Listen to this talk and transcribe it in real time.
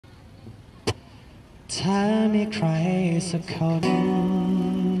ถ้ามีใครสักคน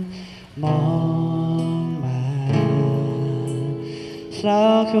มองมาแล้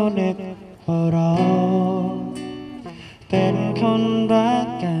วเขานึกว่าเราเป็นคนรัก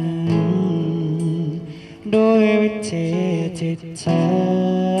กันด้วยวิธีที่เธอ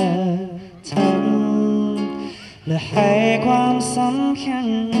ทำและให้ความสำคัญ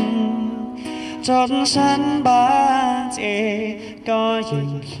จนฉันบางทีก็ยิ่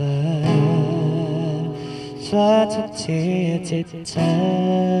งเพลิดทุกทีที่เธอ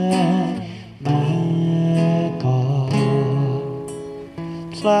มากอด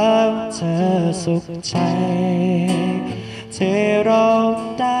แล้วเธอสุขใจที่เรา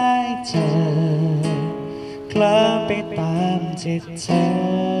ได้เจอกลับไปตามที่เธอ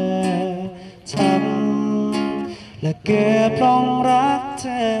ทำและเกือบหลงรักเธ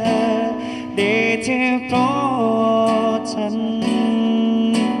อดีที่โปรดฉัน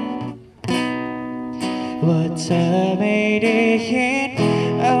ว่าเธอไม่ได้คิด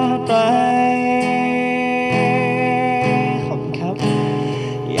อะไรขอบคุณครับ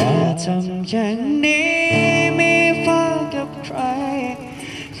อย่าทำอย่างนี้ไม่ฟังกับใคร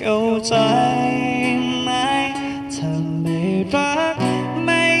เข้าใจไหมถ้าไม่รักไ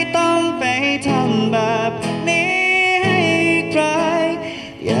ม่ต้องไปทำแบบนี้ให้ใคร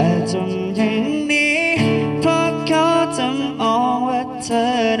อย่าทำอย่างนี้เพราะเขาจะมองว่าเธอ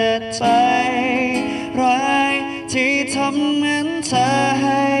น่ะใจร้ายที่ทำเหมือนเธอใ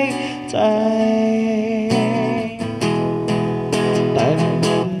ห้ใจแต่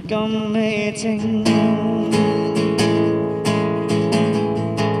มันก็ไม่จริง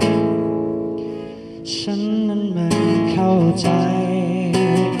ฉันนั้นมันเข้าใจ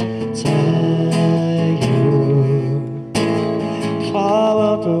เธออยู่เพราะว่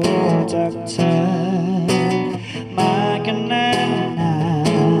ารู้จักเธอมากันนาน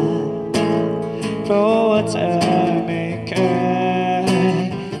เพราะว่าเธอไม่เคย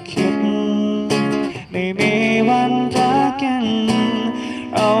คิดไม่มีวันรักกัน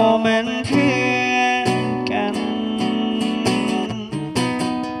เราเหมือนเพื่อนกัน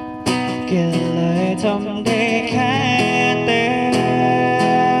ก็เลยทำได้แค่เตือน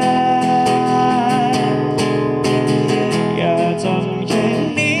อย่าทำอย่าง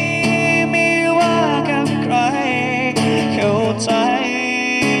นี้ไม่ว่ากับใครเข้าใจ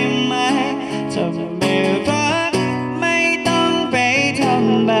ไหมถ้าไม่รักไม่ต้องไปท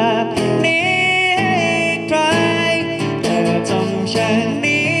ำแบบนี้ให้ใครอย่าทำอย่าง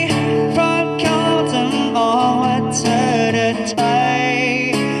นี้เพราะเขาจะมองว่าเธอเดินใจ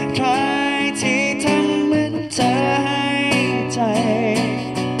ใครที่ทำเหมือนเธอให้ใจ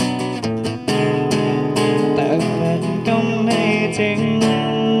แต่มันก็ไม่จริง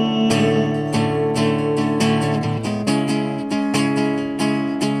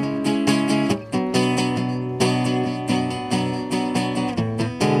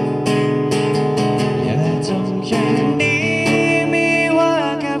อย่าทำอย่างนี้ไม่ว่า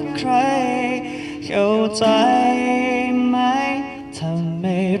กับใครเข้าใจ